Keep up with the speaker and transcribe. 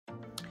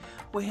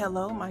Well,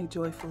 hello, my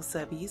joyful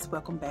subbies.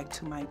 Welcome back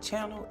to my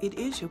channel. It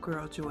is your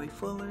girl, Joy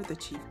Fuller, the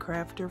chief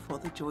crafter for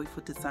the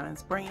Joyful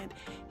Designs brand,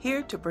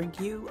 here to bring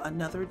you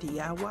another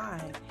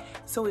DIY.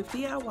 So if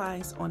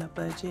DIYs on a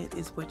budget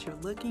is what you're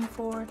looking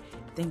for,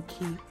 then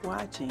keep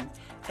watching.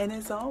 And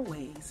as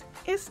always,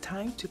 it's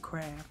time to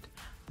craft.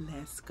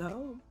 Let's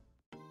go.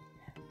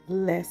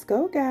 Let's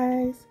go,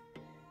 guys.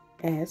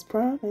 As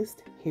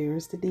promised,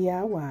 here's the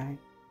DIY.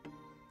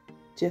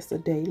 Just a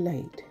day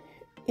late.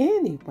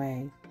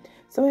 Anyway.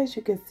 So as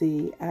you can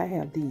see, I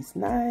have these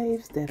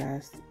knives that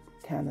I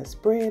kind of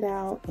spread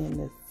out in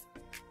the,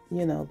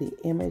 the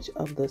image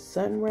of the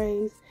sun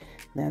rays.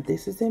 Now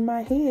this is in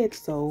my head,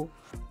 so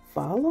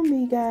follow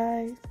me,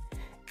 guys.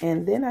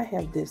 And then I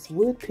have this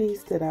wood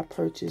piece that I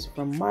purchased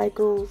from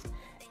Michael's,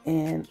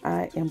 and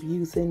I am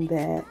using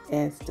that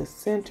as the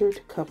center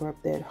to cover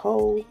up that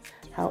hole.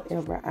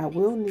 However, I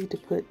will need to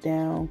put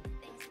down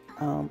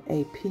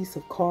a piece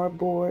of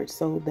cardboard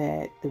so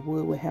that the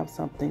wood will have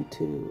something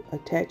to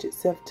attach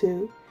itself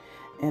to.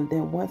 And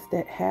then once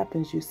that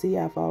happens, you see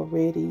I've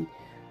already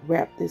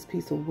wrapped this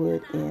piece of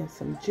wood in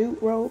some jute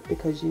rope,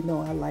 because you know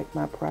I like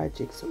my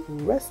projects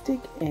rustic,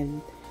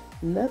 and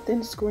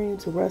nothing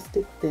screams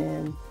rustic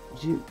than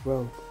jute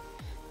rope.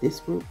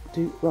 This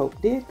jute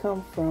rope did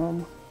come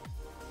from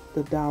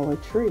the Dollar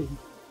Tree,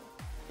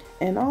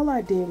 and all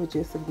I did was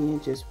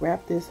just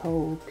wrap this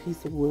whole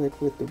piece of wood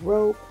with the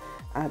rope.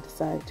 I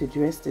decided to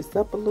dress this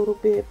up a little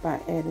bit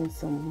by adding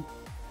some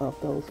of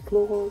those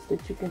florals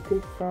that you can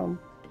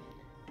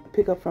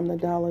pick up from the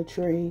Dollar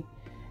Tree,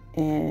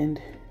 and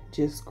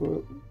just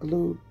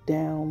glued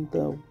down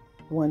the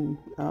one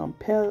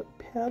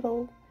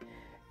petal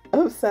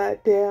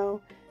upside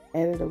down,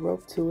 added a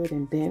rope to it,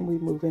 and then we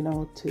moving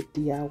on to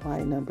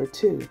DIY number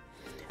 2.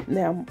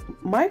 Now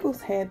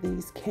Michael's had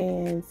these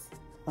cans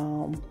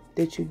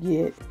that you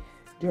get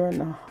during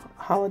the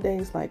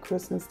holidays like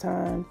Christmas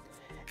time.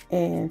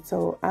 And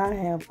so I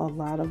have a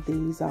lot of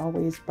these. I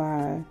always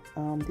buy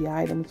the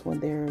items when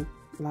they're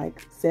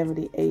like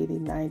 70, 80,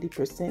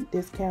 90%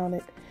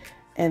 discounted.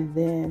 And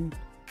then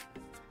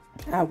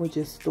I would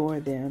just store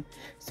them.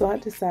 So I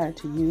decided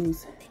to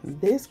use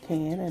this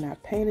can, and I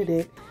painted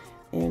it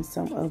in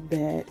some of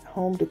that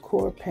home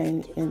decor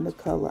paint in the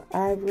color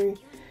ivory.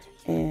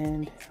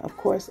 And of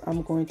course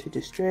I'm going to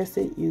distress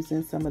it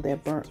using some of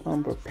that burnt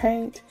umber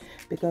paint,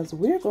 because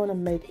we're going to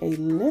make a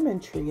lemon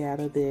tree out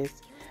of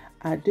this.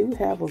 I do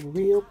have a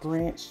real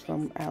branch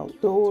from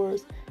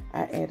outdoors.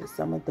 I added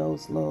some of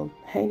those little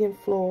hanging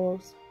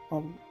florals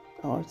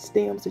or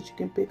stems that you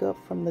can pick up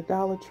from the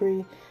Dollar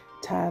Tree,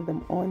 tie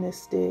them on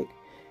this stick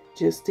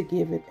just to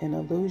give it an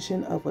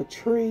illusion of a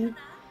tree,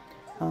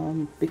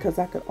 because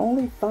I could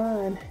only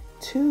find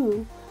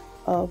 2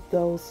 of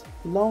those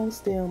long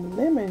stem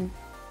lemon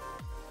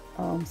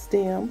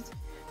stems,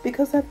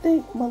 because I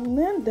think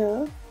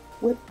Melinda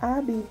with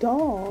I Be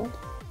Dolled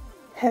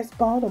has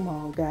bought them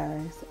all,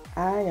 guys.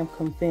 I am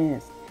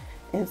convinced.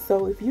 And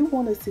so if you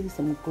want to see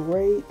some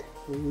great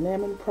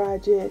lemon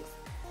projects,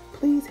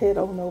 please head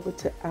on over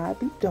to I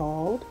Be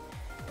Dolled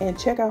and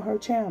check out her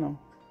channel.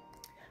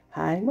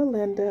 Hi,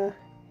 Melinda.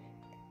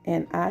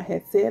 And I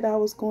had said I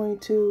was going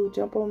to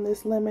jump on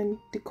this lemon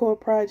decor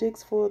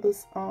projects for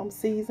this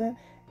season,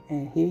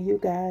 and here you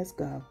guys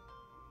go.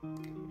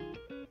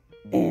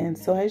 And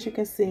so as you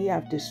can see,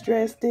 I've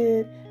distressed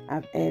it.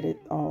 I've added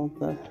all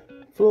the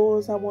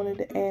florals I wanted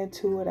to add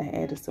to it. I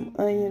added some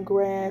onion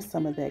grass,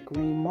 some of that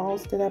green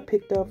moss that I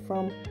picked up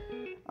from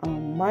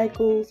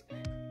Michael's,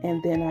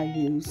 and then I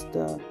used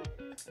the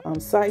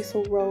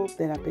sisal rope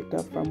that I picked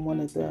up from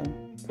one of the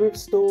thrift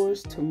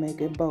stores to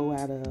make a bow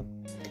out of.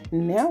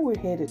 Now we're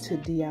headed to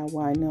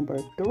DIY number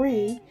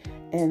 3,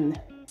 and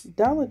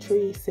Dollar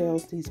Tree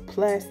sells these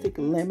plastic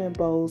lemon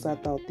bows. I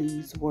thought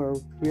these were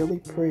really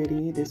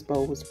pretty. This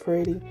bow was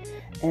pretty,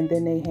 and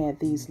then they had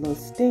these little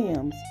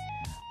stems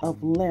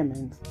of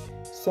lemons.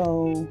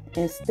 So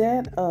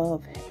instead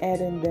of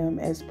adding them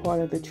as part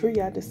of the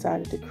tree, I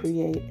decided to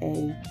create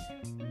a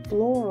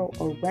floral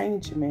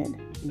arrangement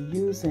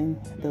using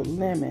the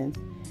lemons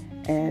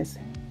as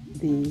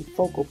the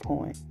focal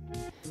point.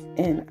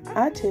 And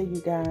I tell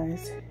you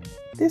guys,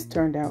 this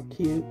turned out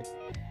cute.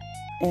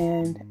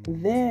 And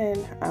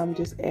then I'm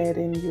just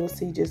adding, you'll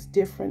see just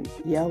different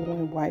yellow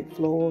and white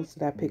florals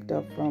that I picked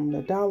up from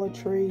the Dollar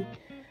Tree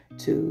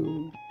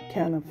to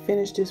kind of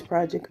finish this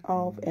project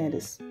off.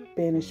 Added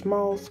Spanish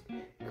moss,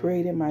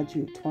 created my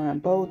jute twine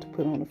bow to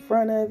put on the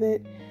front of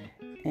it.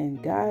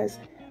 And guys,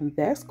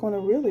 that's going to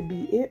really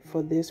be it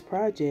for this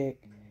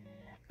project.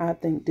 I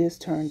think this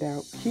turned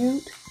out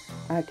cute.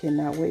 I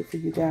cannot wait for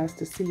you guys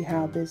to see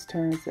how this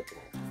turns,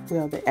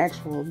 well, the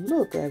actual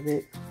look of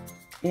it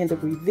in the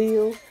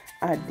reveal.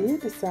 I did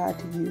decide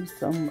to use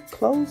some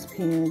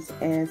clothespins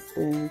as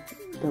the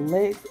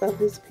legs of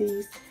this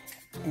piece.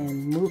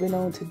 And moving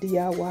on to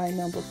DIY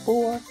number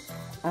 4,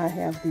 I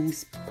have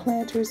these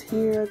planters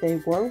here. They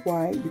were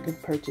white. You can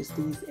purchase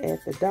these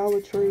at the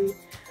Dollar Tree.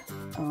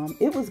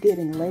 It was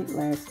getting late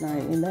last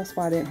night, and that's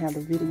why I didn't have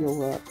the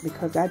video up,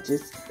 because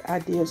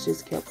ideas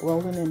just kept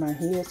rolling in my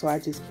head, so I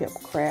just kept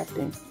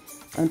crafting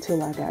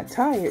until I got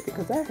tired,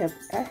 because I had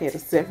a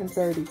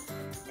 7:30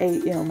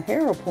 a.m.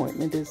 hair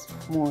appointment this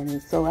morning,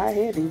 so I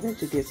had to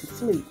eventually get some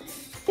sleep.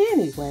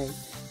 Anyway,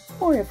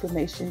 more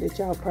information that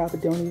y'all probably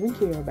don't even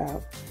care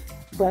about.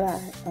 But I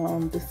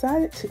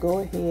decided to go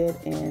ahead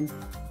and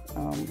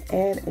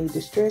add a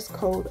distress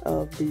coat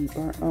of the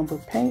burnt umber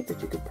paint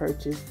that you could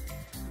purchase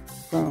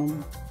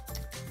from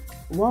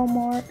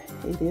Walmart.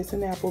 It is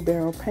an apple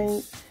barrel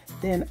paint.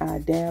 Then I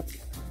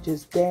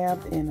just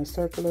dabbed in a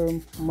circular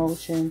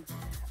motion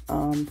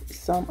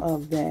some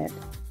of that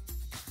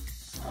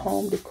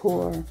home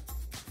decor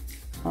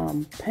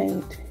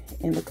paint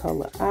in the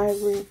color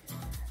ivory.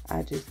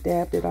 I just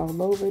dabbed it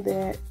all over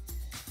that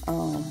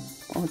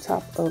on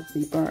top of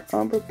the burnt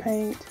umber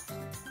paint,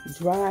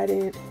 dried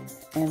it,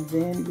 and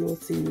then you'll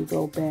see me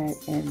go back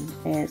and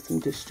add some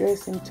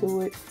distressing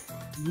to it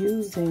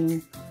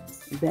using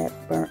that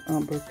burnt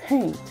umber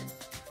paint.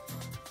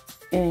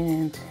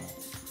 And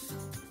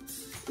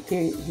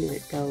here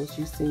it goes.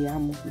 You see,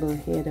 I'm a little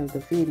ahead of the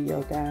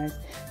video, guys,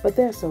 but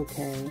that's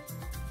okay.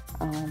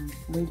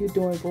 When you're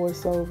doing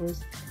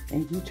voiceovers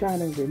and you trying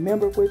to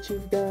remember what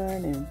you've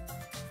done and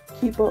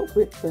keep up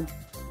with the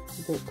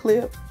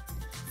clip,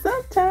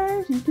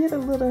 sometimes you get a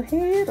little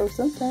ahead or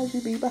sometimes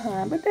you be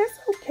behind, but that's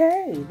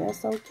okay.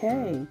 That's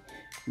okay.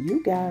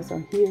 You guys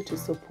are here to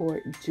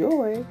support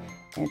Joy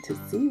and to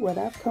see what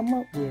I've come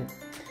up with.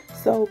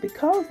 So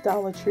because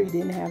Dollar Tree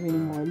didn't have any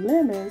more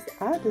lemons,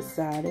 I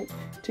decided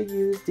to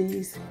use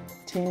these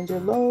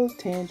tangelos,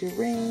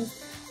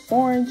 tangerines,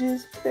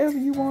 oranges, whatever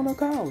you want to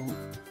call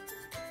them.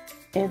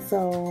 And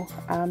so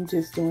I'm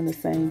just doing the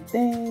same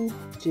thing.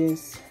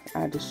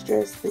 I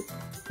distressed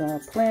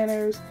the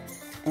planters,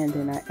 and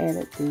then I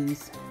added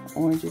these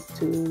oranges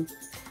to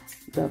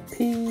the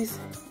peas.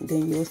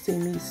 Then you'll see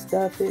me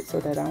stuff it so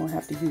that I don't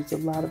have to use a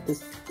lot of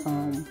this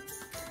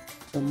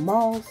the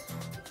moss.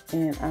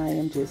 And I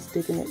am just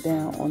sticking it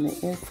down on the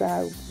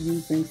inside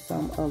using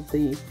some of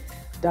the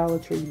Dollar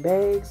Tree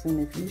bags. And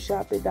if you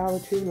shop at Dollar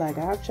Tree like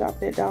I've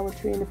shopped at Dollar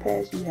Tree in the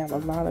past, you have a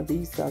lot of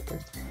these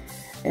suckers.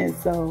 And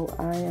so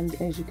I am,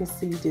 as you can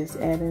see, just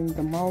adding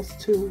the moss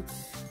to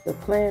the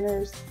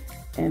planters.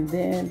 And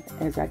then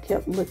as I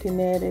kept looking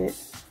at it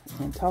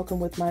and talking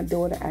with my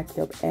daughter, I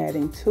kept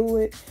adding to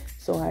it.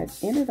 So I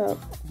ended up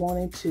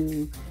wanting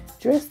to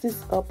dress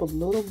this up a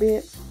little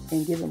bit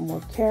and give it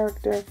more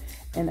character.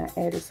 And I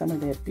added some of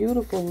that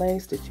beautiful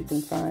lace that you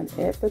can find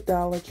at the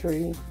Dollar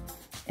Tree.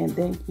 And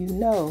then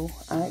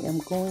I am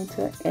going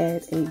to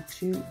add a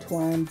jute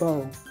twine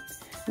bow.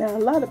 Now, a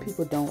lot of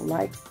people don't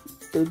like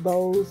the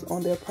bows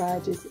on their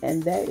projects,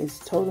 and that is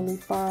totally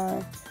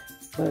fine.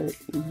 But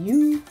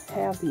you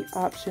have the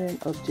option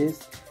of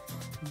this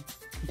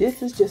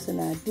is just an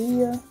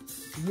idea.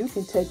 You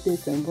can take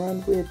this and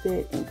run with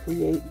it and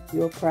create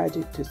your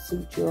project to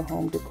suit your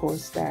home decor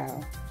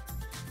style.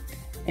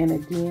 And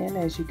again,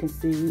 as you can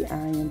see, I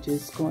am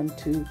just going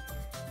to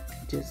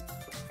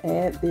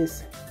add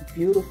this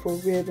beautiful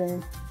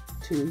ribbon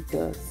to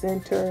the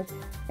center,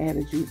 add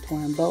a jute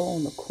twine bow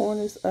on the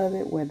corners of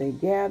it where they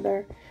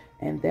gather,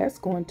 and that's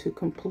going to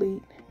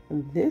complete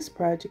this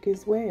project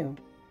as well.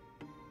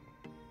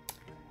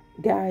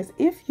 Guys,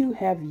 if you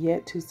have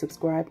yet to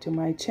subscribe to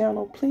my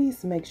channel,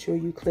 please make sure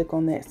you click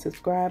on that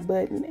subscribe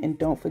button and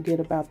don't forget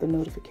about the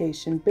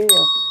notification bell.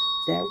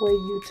 That way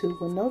YouTube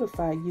will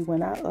notify you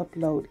when I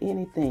upload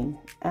anything.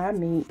 I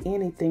mean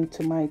anything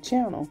to my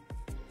channel.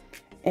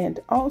 And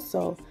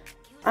also,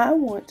 I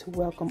want to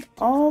welcome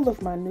all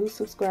of my new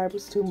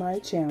subscribers to my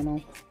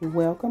channel.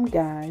 Welcome,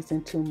 guys,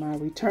 and to my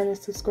returning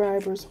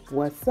subscribers,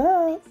 what's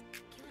up?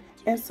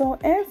 And so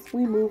as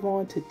we move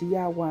on to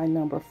DIY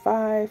number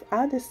 5,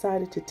 I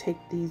decided to take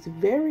these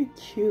very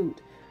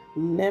cute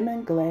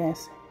lemon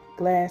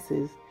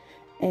glasses,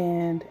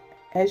 and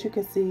as you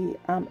can see,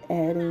 I'm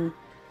adding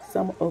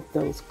some of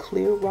those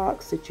clear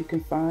rocks that you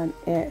can find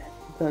at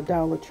the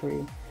Dollar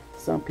Tree.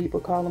 Some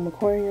people call them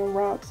aquarium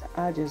rocks.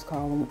 I just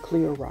call them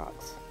clear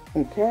rocks.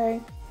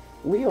 Okay,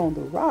 we on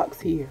the rocks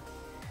here.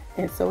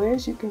 And so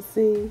as you can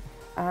see,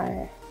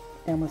 I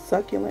am a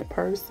succulent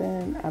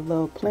person. I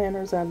love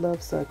planters, I love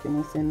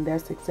succulents, and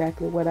that's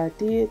exactly what I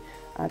did.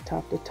 I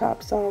topped the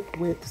tops off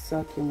with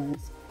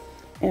succulents.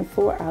 And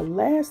for our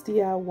last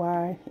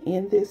DIY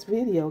in this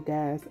video,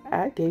 guys,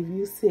 I gave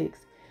you 6,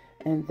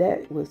 and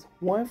that was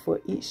 1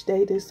 for each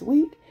day this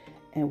week,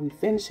 and we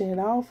finishing it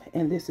off.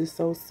 And this is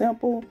so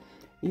simple.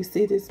 You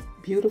see this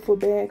beautiful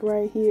bag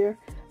right here?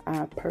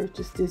 I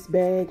purchased this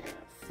bag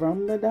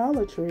from the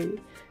Dollar Tree,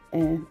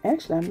 and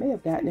actually I may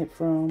have gotten it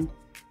from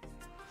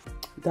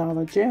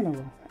Dollar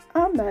General.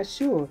 I'm not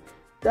sure.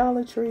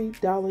 Dollar Tree,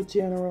 Dollar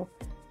General.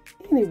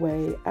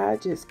 Anyway, I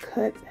just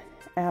cut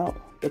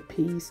out the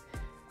piece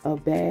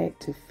of bag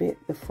to fit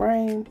the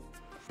frame,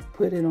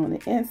 put it on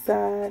the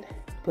inside,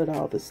 put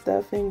all the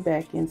stuffing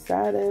back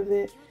inside of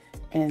it,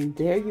 and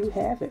there you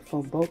have it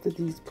for both of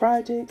these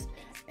projects.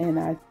 And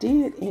I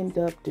did end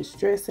up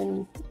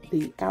distressing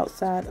the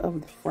outside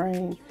of the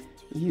frame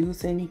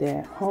using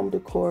that home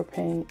decor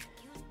paint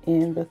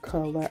in the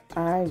color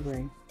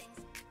ivory.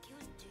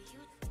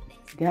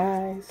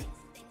 Guys,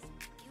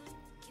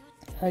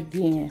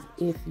 Again,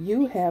 if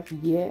you have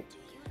yet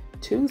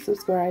to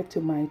subscribe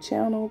to my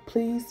channel,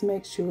 please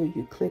make sure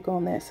you click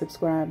on that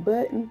subscribe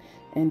button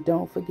and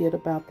don't forget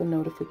about the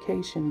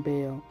notification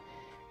bell.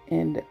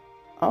 And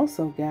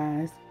also,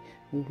 guys,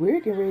 we're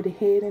getting ready to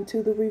head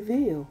into the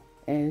reveal.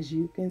 As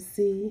you can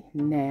see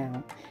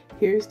now,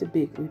 here's the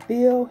big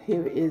reveal.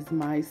 Here is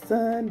my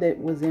son that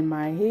was in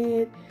my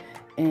head,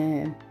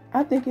 and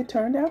I think it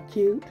turned out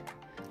cute.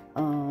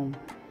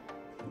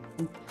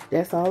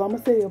 That's all I'm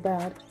gonna say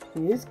about it.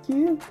 It's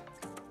cute.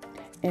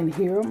 And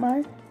here are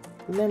my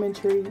lemon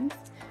trees.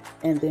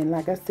 And then,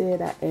 like I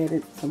said, I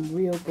added some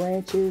real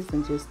branches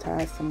and just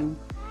tied some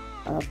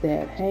of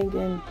that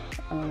hanging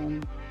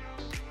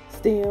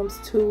stems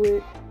to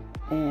it.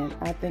 And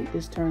I think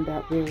this turned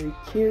out very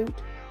cute.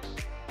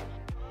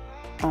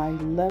 I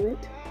love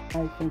it.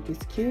 I think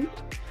it's cute.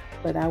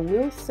 But I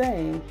will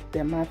say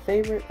that my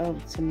favorite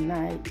of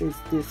tonight is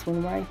this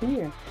one right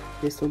here.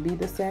 This will be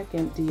the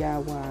second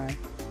DIY.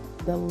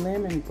 The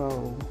lemon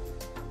bowl.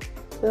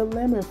 The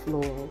lemon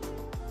floral.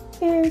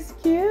 It's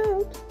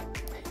cute.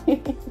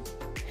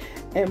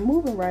 And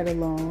moving right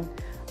along,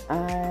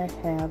 I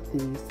have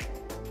these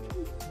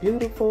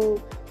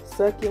beautiful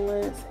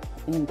succulents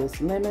in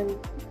this lemon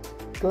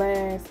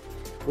glass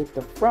with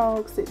the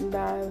frog sitting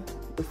by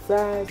the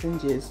sides and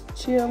just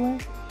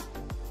chilling.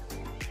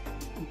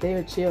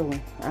 They're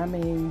chilling. I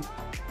mean,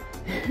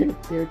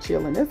 they're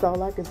chilling. That's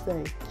all I can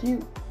say.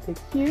 Cute. They're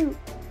cute.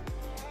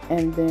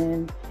 And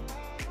then,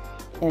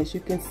 as you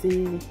can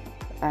see,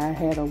 I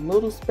had a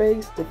little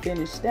space to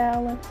finish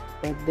styling,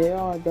 but there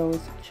are those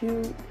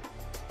cute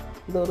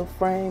little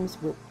frames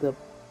with the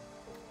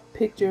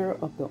picture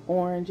of the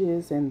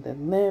oranges and the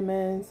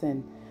lemons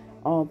and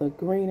all the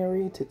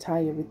greenery to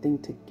tie everything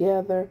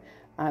together.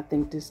 I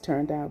think this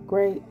turned out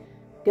great.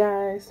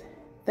 Guys,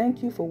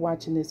 thank you for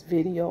watching this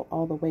video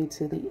all the way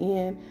to the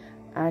end.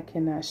 I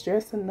cannot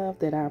stress enough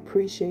that I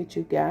appreciate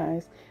you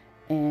guys.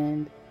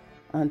 And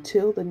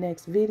until the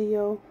next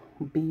video,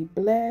 be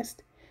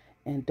blessed.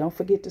 And don't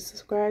forget to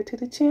subscribe to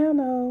the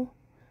channel.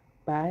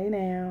 Bye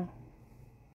now.